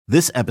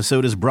This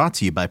episode is brought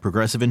to you by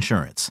Progressive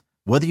Insurance.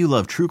 Whether you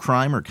love true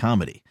crime or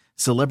comedy,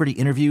 celebrity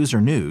interviews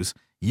or news,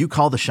 you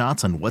call the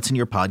shots on what's in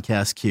your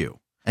podcast queue.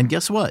 And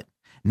guess what?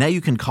 Now you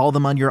can call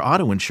them on your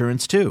auto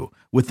insurance too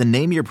with the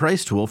Name Your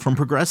Price tool from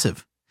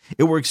Progressive.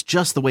 It works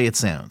just the way it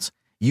sounds.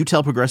 You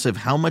tell Progressive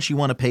how much you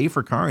want to pay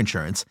for car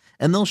insurance,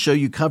 and they'll show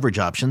you coverage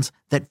options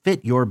that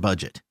fit your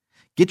budget.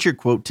 Get your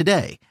quote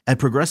today at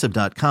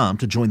Progressive.com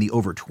to join the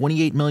over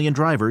 28 million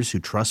drivers who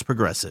trust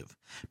Progressive.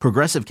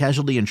 Progressive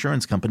Casualty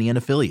Insurance Company and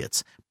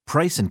Affiliates.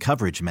 Price and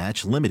coverage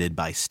match limited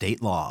by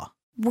state law.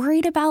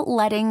 Worried about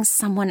letting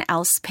someone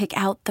else pick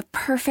out the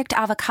perfect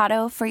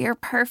avocado for your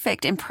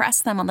perfect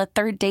impress them on the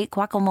third date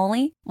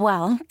guacamole?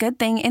 Well, good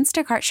thing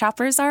Instacart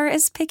shoppers are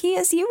as picky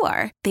as you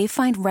are. They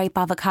find ripe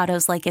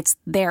avocados like it's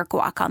their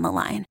guac on the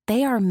line.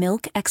 They are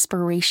milk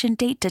expiration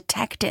date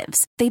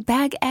detectives. They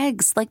bag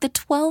eggs like the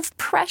 12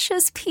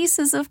 precious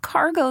pieces of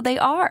cargo they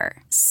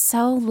are.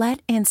 So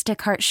let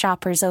Instacart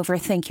shoppers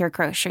overthink your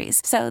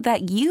groceries so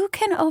that you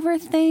can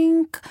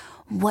overthink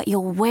what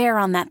you'll wear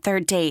on that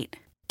third date.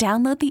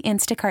 Download the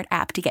Instacart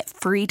app to get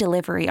free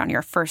delivery on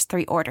your first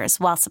 3 orders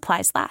while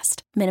supplies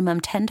last.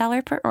 Minimum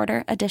 $10 per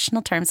order.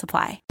 Additional terms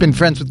apply. Been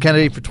friends with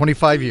Kennedy for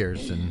 25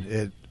 years, and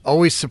it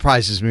always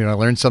surprises me when I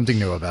learn something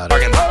new about her.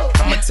 And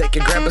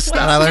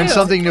I learned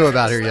something new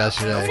about her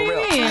yesterday.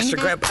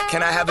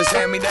 Can I have his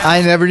hand-me-down?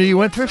 I never knew you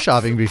went thrift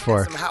shopping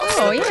before.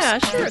 Oh, yeah,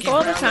 sure. Go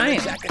all the time.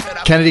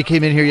 Kennedy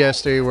came in here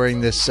yesterday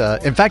wearing this.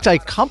 In fact, I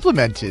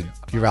complimented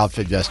your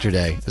outfit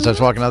yesterday as I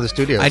was walking out of the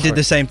studio. I did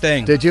the same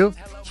thing. Did you?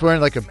 It's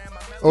wearing like a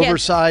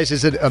oversized,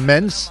 is it a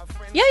men's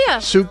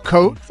suit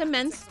coat? It's a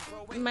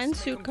men's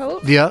suit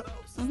coat. Yeah.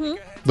 Mm-hmm.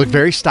 Looked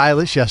very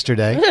stylish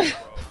yesterday.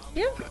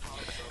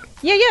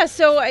 Yeah.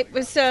 So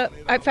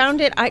I found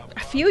it a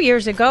few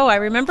years ago. I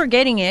remember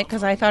getting it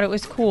because I thought it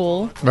was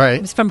cool. Right.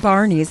 It was from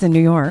Barney's in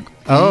New York.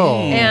 Oh.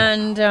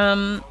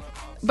 And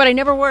but I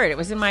never wore it. It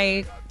was in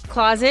my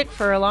closet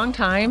for a long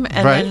time,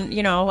 and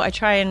then I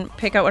try and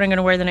pick out what I'm going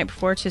to wear the night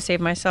before to save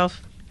myself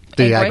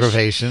the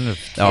aggravation of.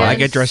 I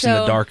get dressed in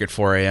the dark at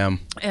 4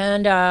 a.m.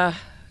 And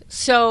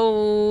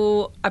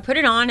so I put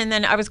it on, and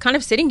then I was kind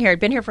of sitting here. I'd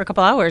been here for a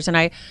couple hours, and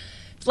I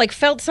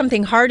felt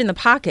something hard in the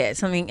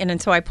pocket,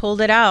 and so I pulled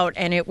it out,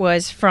 and it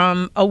was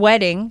from a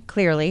wedding.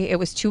 Clearly, it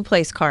was 2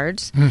 place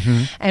cards,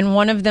 and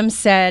one of them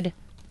said,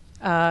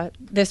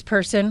 "This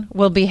person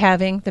will be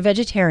having the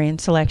vegetarian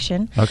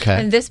selection,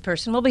 and this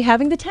person will be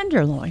having the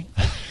tenderloin."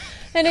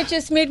 And it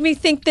just made me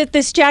think that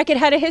this jacket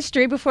had a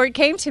history before it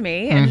came to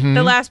me. And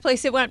the last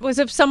place it went was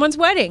of someone's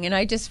wedding. And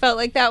I just felt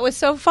like that was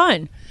so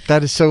fun.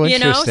 That is so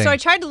interesting. So I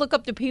tried to look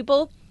up the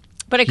people,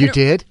 but I couldn't. You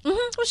did? Mm-hmm.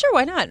 Well, sure,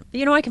 why not?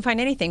 I can find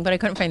anything, but I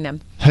couldn't find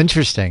them.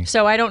 Interesting.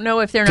 So I don't know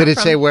if they're not Did it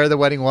say where the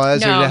wedding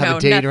was, or did it have a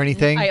date or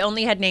anything? I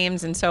only had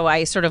names, and so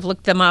I sort of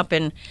looked them up,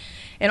 and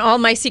all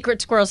my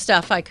secret squirrel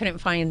stuff, I couldn't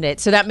find it.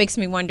 So that makes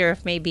me wonder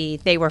if maybe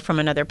they were from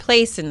another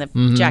place, and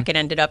the jacket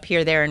ended up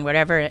here, there, and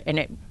whatever,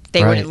 and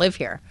they wouldn't live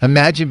here.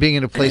 Imagine being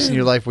in a place in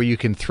your life where you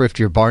can thrift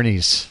your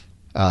Barney's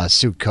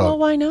suit coat. Well,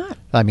 why not?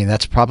 I mean,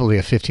 that's probably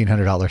a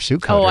 $1,500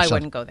 suit coat. Oh, I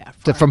wouldn't go that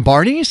far. From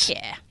Barney's?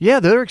 Yeah. Yeah,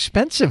 they're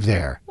expensive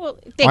there. Well,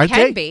 they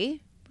can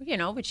be,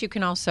 but you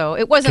can also.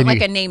 It wasn't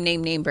like a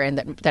name brand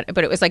that,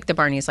 but it was like the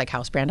Barney's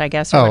house brand, I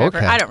guess, or whatever.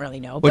 Okay. I don't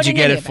really know. What'd you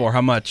get it for?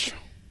 How much?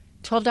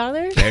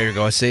 $12. There you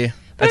go. See.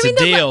 That's a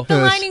deal. The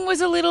lining was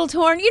a little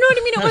torn. You know what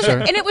I mean? It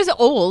wasn't, and it was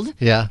old.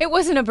 Yeah. It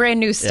wasn't a brand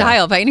new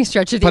style by any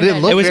stretch of the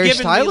imagination. But it was very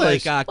giving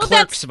stylish. me like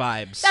Clerks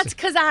vibes. That's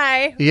because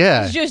I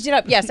zhuzhed it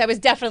up. Yes, I was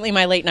definitely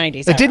my late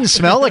 90s. It didn't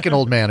smell like an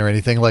old man or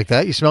anything like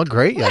that. You smelled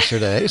great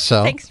yesterday.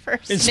 So thanks for.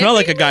 It smelled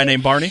like a guy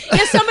named Barney.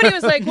 Yeah, somebody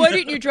was like, "Why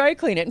didn't you dry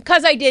clean it?"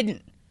 Because I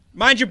didn't.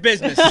 Mind your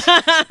business.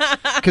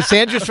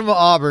 Cassandra's from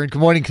Auburn. Good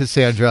morning,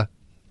 Cassandra.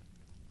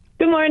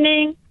 Good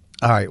morning.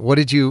 All right. What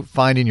did you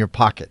find in your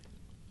pocket?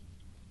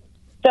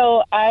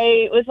 So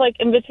I was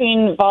in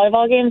between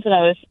volleyball games,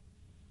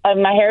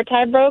 and my hair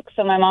tie broke.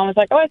 So my mom was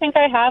like, "Oh, I think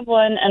I have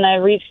one." And I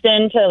reached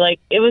into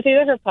it was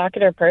either her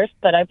pocket or purse,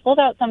 but I pulled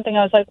out something.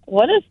 I was like,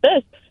 "What is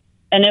this?"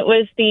 And it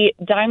was the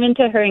diamond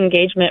to her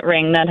engagement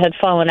ring that had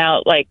fallen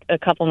out a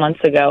couple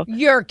months ago.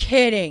 You're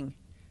kidding.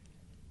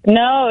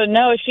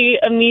 No, she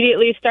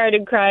immediately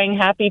started crying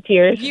happy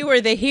tears. You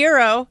were the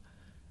hero.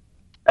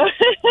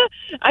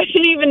 I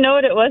didn't even know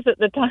what it was at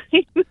the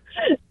time.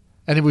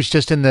 And it was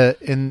just in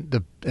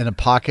a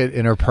pocket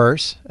in her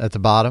purse at the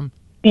bottom?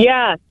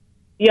 Yeah.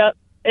 Yep.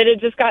 It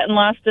had just gotten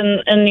lost in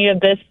the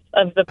abyss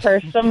of the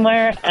purse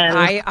somewhere. And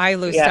I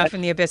lose stuff in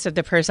the abyss of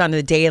the purse on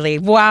the daily.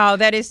 Wow,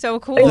 that is so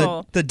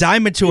cool. The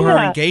diamond to her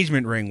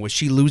engagement ring, was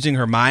she losing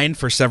her mind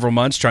for several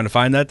months trying to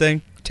find that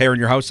thing? Tearing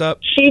your house up?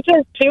 She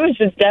was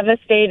just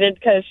devastated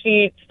because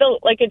she still,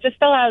 it just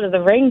fell out of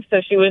the ring.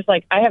 So she was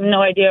like, I have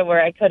no idea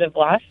where I could have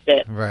lost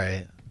it.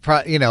 Right.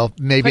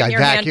 Maybe I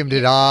vacuumed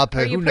it up.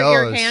 Or who you put knows?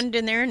 your hand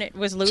in there and it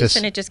was loose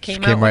and it just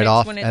came out. Right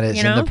off, and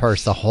it's in the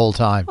purse the whole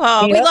time.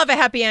 Oh, we love a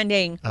happy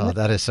ending. Oh,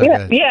 that is so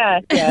good. Yeah.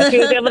 She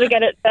was able to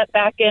get it set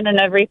back in and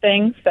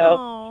everything,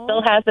 so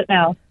still has it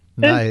now.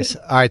 Nice.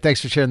 All right,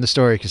 thanks for sharing the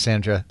story,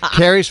 Cassandra.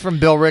 Carrie's from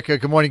Billerica.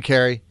 Good morning,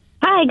 Carrie.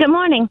 Hi, good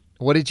morning.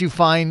 What did you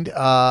find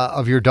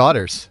of your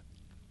daughters?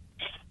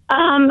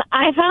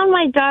 I found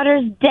my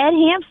daughter's dead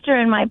hamster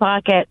in my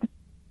pocket.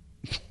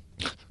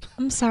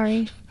 I'm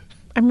sorry.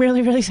 I'm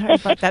really, really sorry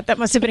about that. That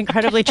must have been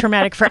incredibly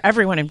traumatic for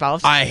everyone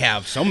involved. I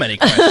have so many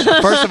questions.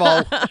 First of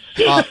all,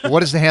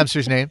 what is the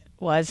hamster's name?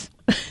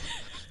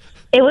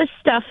 It was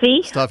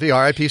Stuffy. Stuffy,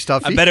 R.I.P.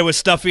 Stuffy. I bet it was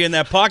stuffy in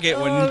that pocket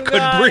when you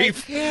couldn't breathe.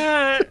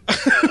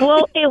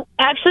 Well, it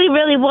actually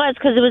really was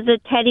because it was a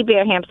teddy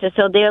bear hamster,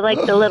 so they're like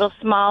the little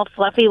small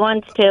fluffy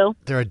ones too.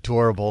 They're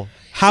adorable.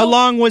 How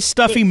long was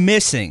Stuffy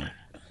missing?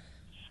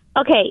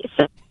 Okay,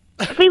 so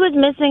Stuffy was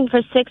missing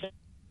for 6.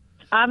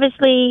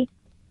 Obviously,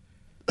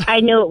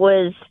 I knew it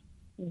was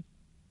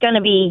going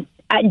to be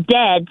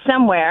dead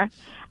somewhere.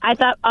 I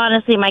thought,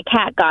 honestly, my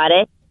cat got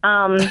it.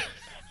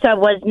 So I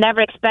was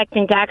never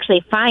expecting to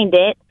actually find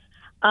it.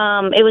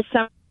 It was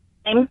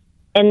sometime,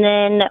 and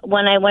then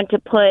when I went to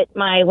put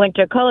my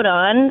winter coat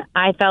on,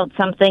 I felt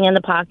something in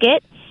the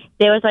pocket.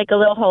 There was like a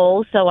little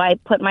hole, so I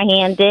put my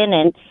hand in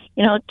and,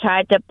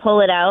 tried to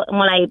pull it out. And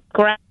when I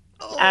grabbed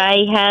it,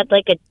 I had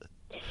like a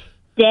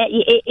dead,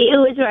 it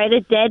was right,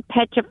 a dead,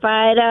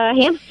 petrified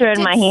hamster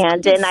in my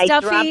hand, and I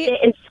dropped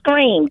it and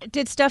screamed.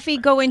 Did Stuffy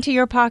go into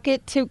your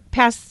pocket to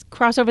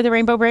cross over the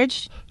Rainbow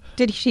Bridge?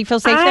 Did she feel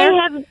safe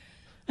there?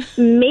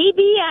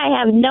 Maybe, I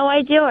have no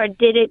idea, or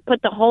did it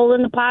put the hole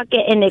in the pocket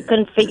and it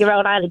couldn't figure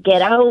out how to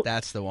get out?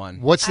 That's the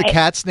one. What's the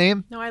cat's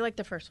name? No, I like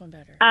the first one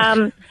better.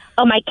 My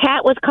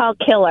cat was called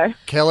Killer.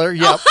 Killer,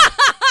 yep.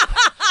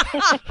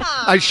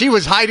 She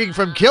was hiding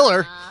from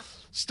Killer.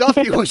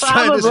 Stuffy was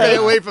trying to stay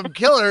away from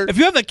Killer. If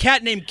you have a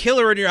cat named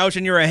Killer in your house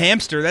and you're a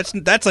hamster,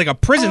 that's like a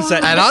prison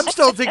sentence. And I'm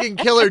still thinking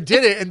Killer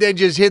did it and then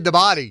just hid the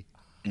body.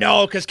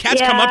 No, because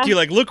cats come up to you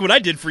like, look what I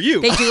did for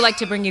you. They do like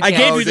to bring you gifts. I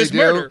gave you this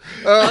murder.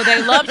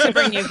 They love to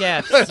bring you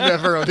gifts. I've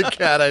never owned a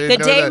cat. I didn't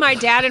know that. The day my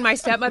dad and my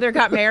stepmother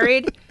got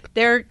married,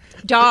 their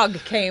dog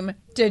came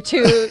to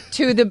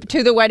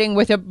the wedding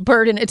with a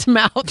bird in its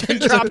mouth and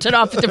dropped it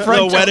off at the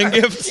front door. The wedding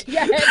gift?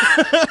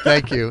 Yes.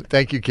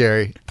 Thank you,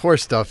 Carrie. Poor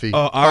Stuffy.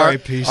 Oh,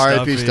 R.I.P. Stuffy.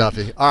 R.I.P.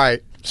 Stuffy. All right.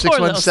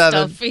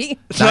 617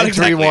 It's not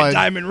exactly a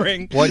diamond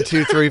ring.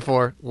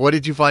 1234. What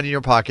did you find in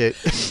your pocket?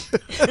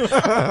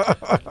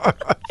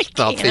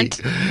 Stuffy.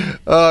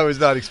 Oh, I was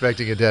not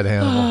expecting a dead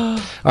animal.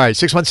 All right,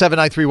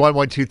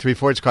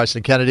 617-931-1234. It's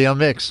Carson Kennedy on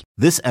Mix.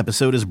 This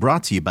episode is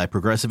brought to you by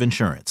Progressive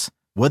Insurance.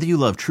 Whether you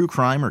love true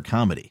crime or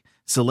comedy,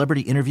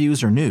 celebrity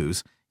interviews or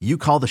news, you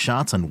call the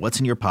shots on what's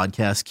in your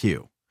podcast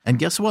queue. And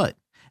guess what?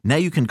 Now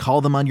you can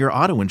call them on your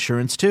auto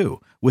insurance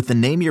too with the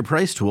Name Your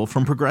Price tool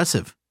from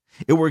Progressive.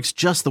 It works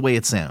just the way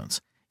it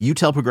sounds. You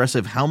tell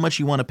Progressive how much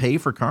you want to pay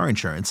for car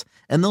insurance,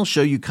 and they'll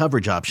show you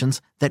coverage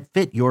options that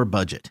fit your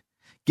budget.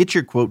 Get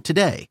your quote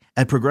today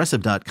at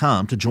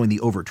Progressive.com to join the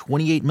over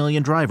 28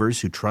 million drivers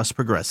who trust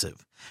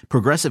Progressive.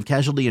 Progressive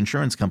Casualty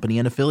Insurance Company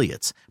and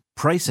Affiliates.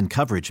 Price and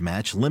coverage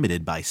match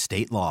limited by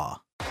state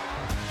law.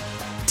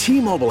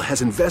 T-Mobile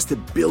has invested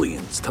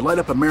billions to light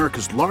up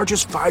America's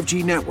largest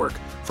 5G network,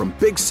 from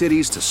big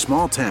cities to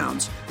small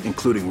towns,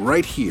 including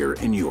right here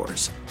in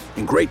yours.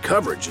 And great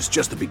coverage is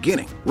just the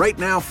beginning. Right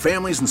now,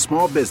 families and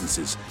small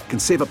businesses can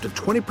save up to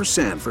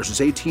 20%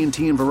 versus AT&T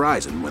and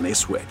Verizon when they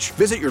switch.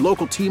 Visit your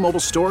local T-Mobile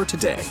store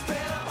today.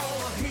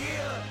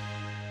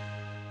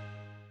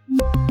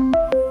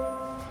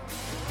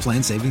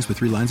 Plan savings with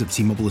 3 lines of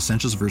T-Mobile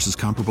Essentials versus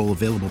comparable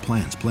available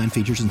plans. Plan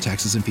features and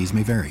taxes and fees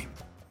may vary.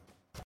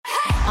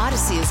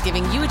 Odyssey is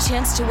giving you a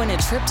chance to win a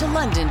trip to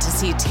London to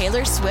see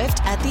Taylor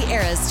Swift at the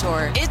Eras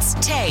Tour. It's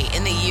Tay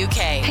in the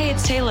UK. Hey,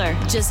 it's Taylor.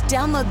 Just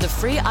download the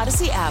free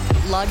Odyssey app,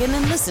 log in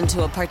and listen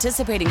to a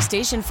participating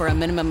station for a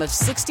minimum of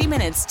 60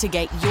 minutes to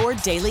get your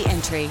daily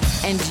entry.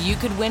 And you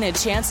could win a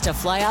chance to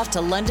fly off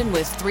to London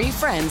with 3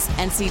 friends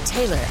and see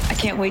Taylor. I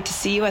can't wait to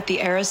see you at the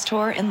Eras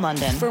Tour in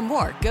London. For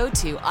more, go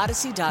to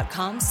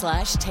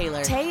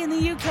odyssey.com/Taylor. Tay in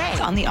the UK.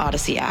 It's on the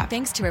Odyssey app.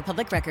 Thanks to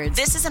Republic Records.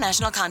 This is a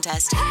national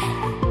contest.